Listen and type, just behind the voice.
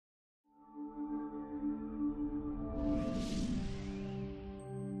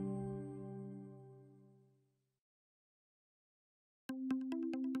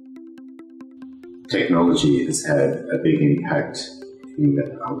Technology has had a big impact in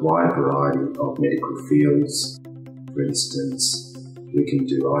a wide variety of medical fields. For instance, we can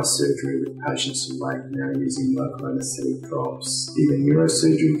do eye surgery with patients awake now using local anaesthetic drops. Even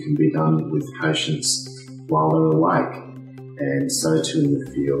neurosurgery can be done with patients while they're awake. And so too in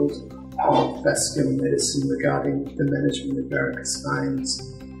the field of vascular medicine regarding the management of varicose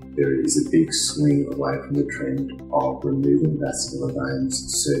veins. There is a big swing away from the trend of removing vascular veins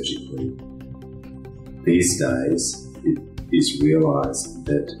surgically. These days, it is realised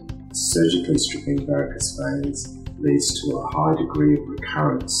that surgically stripping varicose veins leads to a high degree of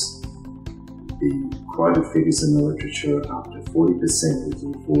recurrence. The quoted figures in the literature are up to 40%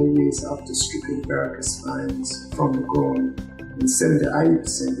 within 4 years after stripping varicose veins from the groin, and 7 to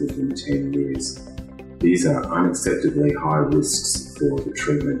 80% within 10 years. These are unacceptably high risks for the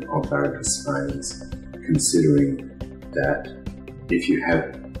treatment of varicose veins, considering that if you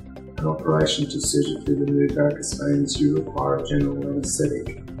have an operation to surgically remove varicose veins, you require a general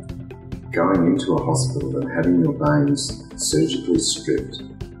anaesthetic. Going into a hospital and having your veins surgically stripped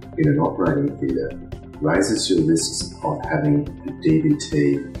in an operating theatre raises your risks of having a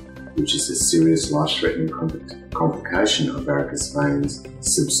DVT, which is a serious life-threatening complication of varicose veins,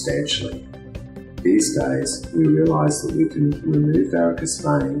 substantially. These days, we realise that we can remove varicose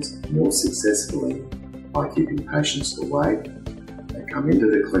veins more successfully by keeping patients awake. They come into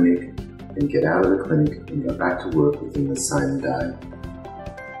the clinic and get out of the clinic and go back to work within the same day.